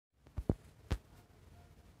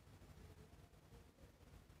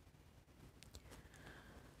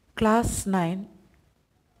Class 9,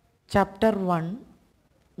 Chapter 1,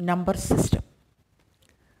 Number System.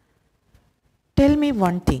 Tell me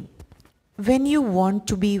one thing. When you want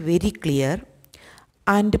to be very clear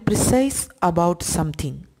and precise about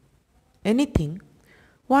something, anything,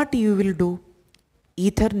 what you will do?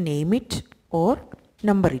 Either name it or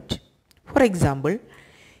number it. For example,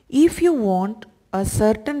 if you want a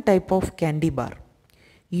certain type of candy bar,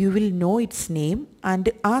 you will know its name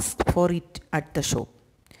and ask for it at the shop.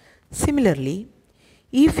 Similarly,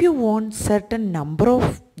 if you want certain number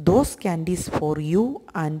of those candies for you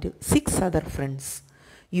and 6 other friends,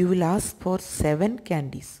 you will ask for 7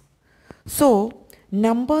 candies. So,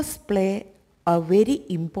 numbers play a very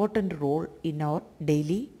important role in our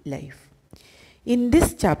daily life. In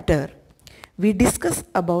this chapter, we discuss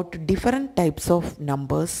about different types of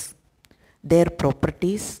numbers, their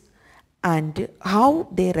properties, and how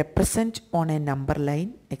they represent on a number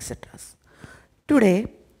line, etc. Today,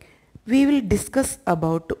 we will discuss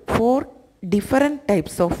about 4 different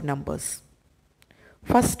types of numbers.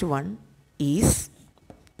 First one is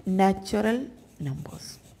natural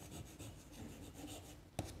numbers.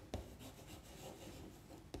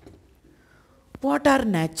 What are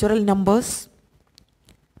natural numbers?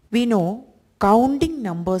 We know counting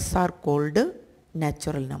numbers are called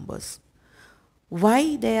natural numbers.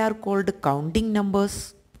 Why they are called counting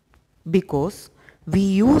numbers? Because we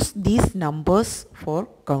use these numbers for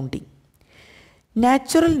counting.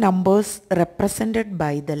 Natural numbers represented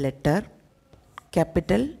by the letter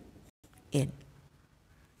capital N.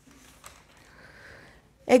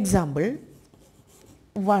 Example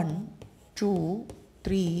 1, 2,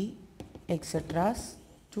 3, etc.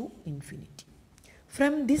 to infinity.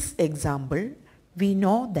 From this example, we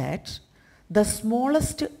know that the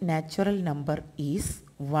smallest natural number is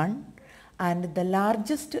 1 and the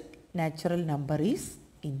largest natural number is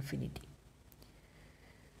infinity.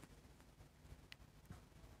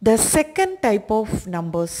 The second type of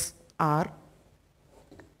numbers are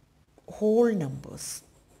whole numbers.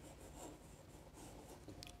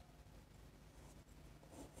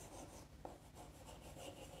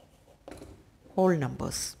 Whole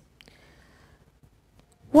numbers.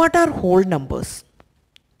 What are whole numbers?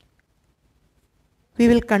 We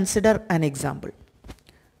will consider an example.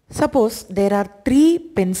 Suppose there are 3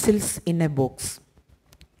 pencils in a box.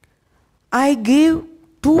 I gave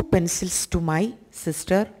 2 pencils to my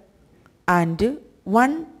sister and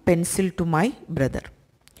 1 pencil to my brother.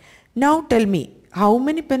 Now tell me, how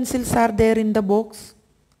many pencils are there in the box?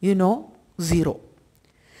 You know, 0.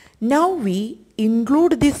 Now we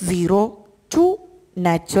include this 0 to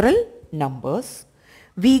natural numbers.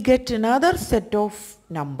 We get another set of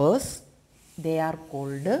numbers. They are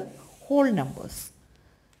called whole numbers.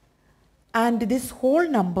 And these whole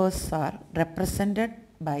numbers are represented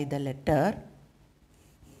by the letter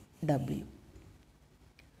W.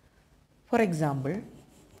 For example,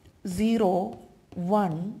 0,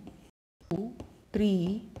 1, 2,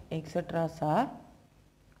 3, etc. are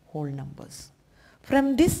whole numbers.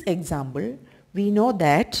 From this example, we know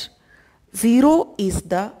that 0 is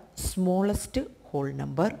the smallest whole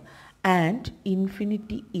number and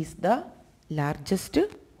infinity is the largest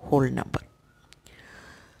whole number.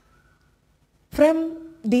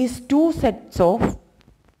 From these two sets of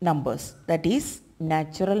numbers, that is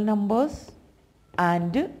natural numbers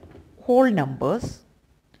and whole numbers,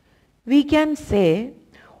 we can say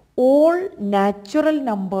all natural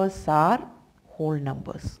numbers are whole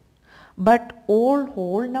numbers, but all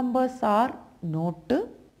whole numbers are not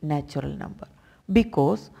natural number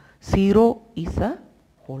because 0 is a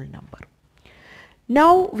whole number.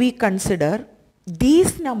 Now we consider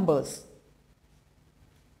these numbers,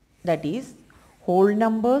 that is whole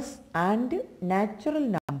numbers and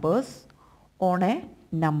natural numbers on a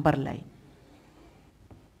number line.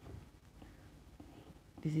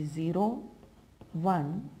 This is 0,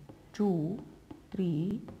 1, 2,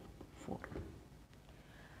 3, 4.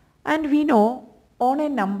 And we know on a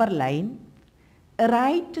number line,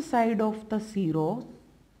 right side of the zeros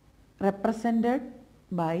represented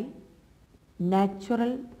by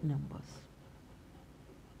natural numbers.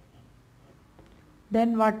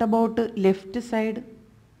 Then what about left side?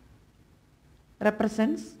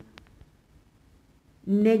 Represents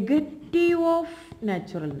negative of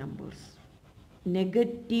natural numbers.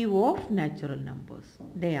 Negative of natural numbers.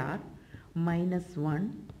 They are -1,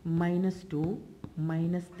 -2,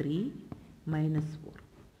 -3, -4.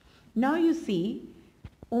 Now you see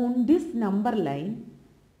on this number line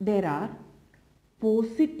there are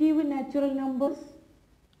positive natural numbers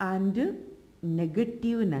and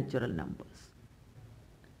negative natural numbers.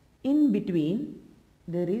 In between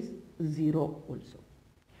there is 0 also.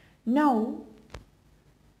 Now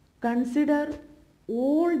consider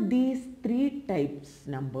all these three types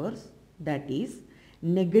numbers, that is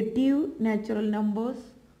negative natural numbers,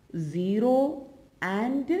 zero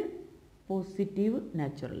and positive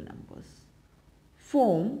natural numbers,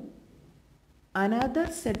 form another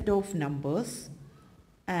set of numbers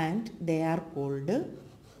and they are called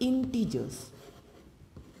integers.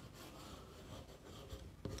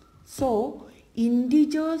 So,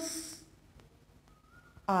 integers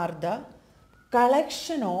are the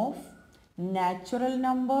collection of natural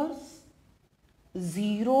numbers,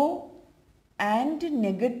 zero and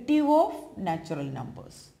negative of natural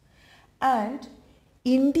numbers, and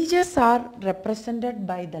integers are represented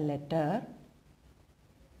by the letter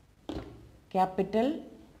capital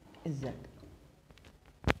Z.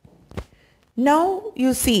 Now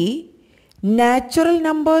you see, natural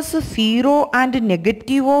numbers, zero and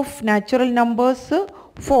negative of natural numbers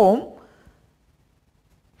form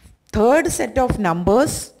third set of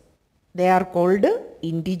numbers. They are called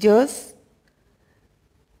integers.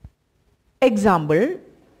 Example,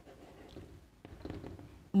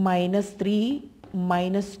 -3,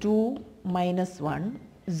 -2, -1,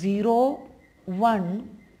 0, 1,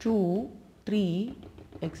 2, 3,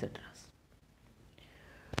 etc.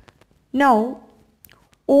 Now,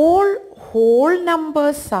 all whole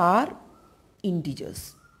numbers are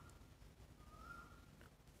integers.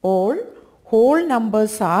 All whole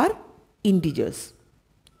numbers are integers.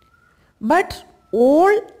 But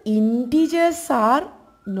all integers are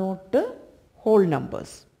not whole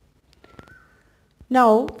numbers.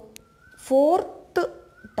 Now, fourth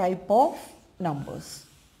type of numbers,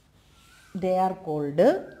 they are called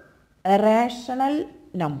rational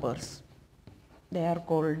numbers. They are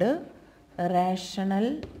called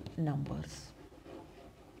rational numbers.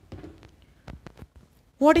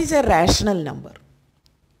 What is a rational number?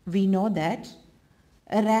 We know that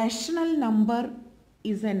a rational number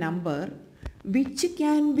is a number which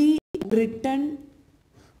can be written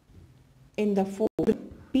in the form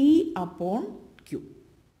P upon Q,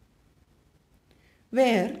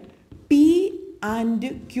 where P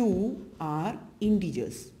and Q are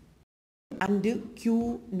integers and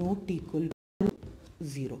Q not equal to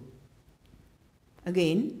 0.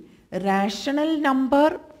 Again, rational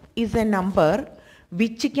number is a number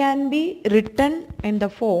which can be written in the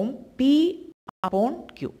form P upon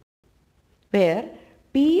Q, where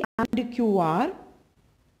P and Q are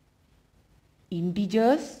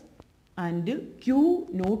integers and Q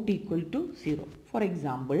not equal to 0. For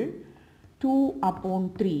example, 2 upon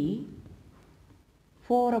 3,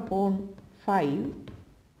 4 upon 5,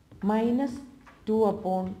 minus 2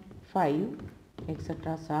 upon 5,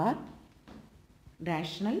 etc. are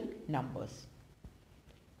rational numbers.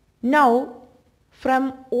 Now,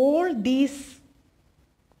 from all these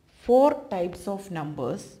four types of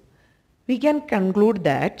numbers, we can conclude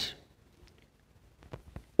that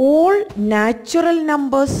all natural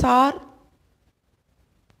numbers are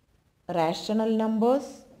rational numbers,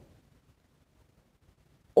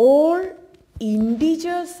 all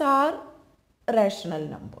integers are rational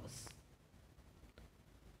numbers.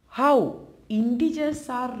 How integers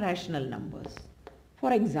are rational numbers?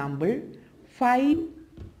 For example, 5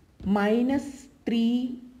 minus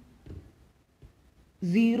 3,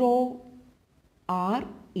 0 are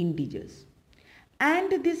integers.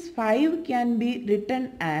 And this 5 can be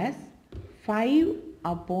written as 5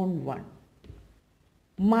 upon 1.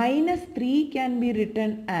 Minus 3 can be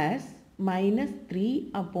written as minus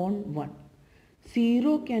 3 upon 1.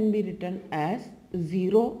 0 can be written as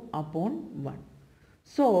 0 upon 1.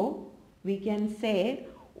 So, we can say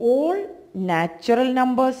all natural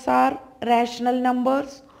numbers are rational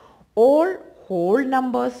numbers, all whole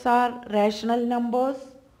numbers are rational numbers,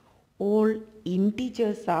 all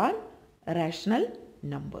integers are rational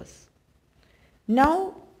numbers.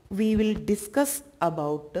 Now we will discuss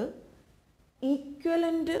about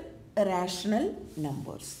equivalent rational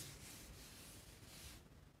numbers.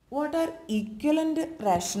 What are equivalent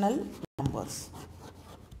rational numbers?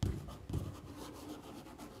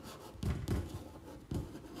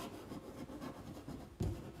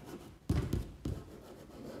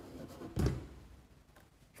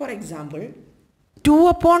 For example, 2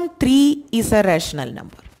 upon 3 is a rational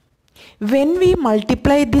number. When we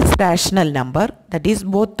multiply this rational number, that is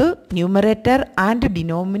both the numerator and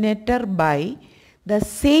denominator by the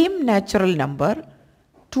same natural number,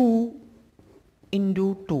 2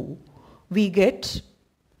 into 2, we get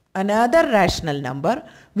another rational number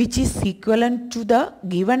which is equivalent to the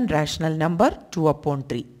given rational number 2 upon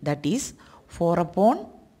 3, that is 4 upon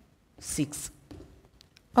 6.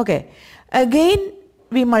 Okay, again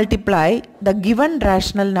we multiply the given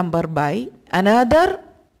rational number by another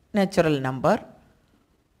natural number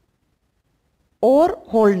or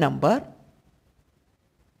whole number,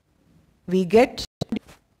 we get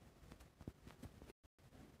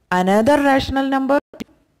another rational number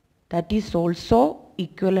that is also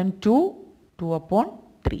equivalent to 2 upon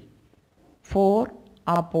 3. 4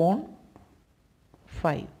 upon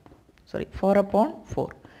 5. Sorry, 4 upon 4.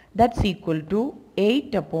 That's equal to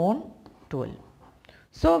 8 upon 12.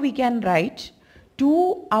 So we can write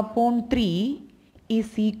 2 upon 3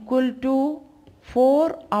 is equal to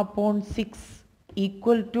 4 upon 6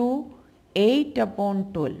 equal to 8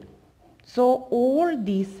 upon 12. So all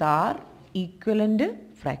these are equivalent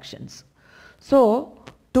fractions. So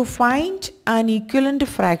to find an equivalent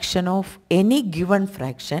fraction of any given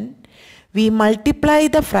fraction, we multiply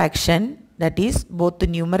the fraction, that is both the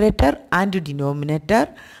numerator and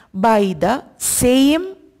denominator, by the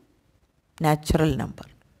same natural number.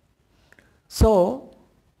 So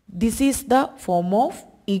this is the form of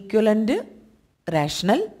equivalent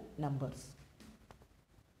rational numbers.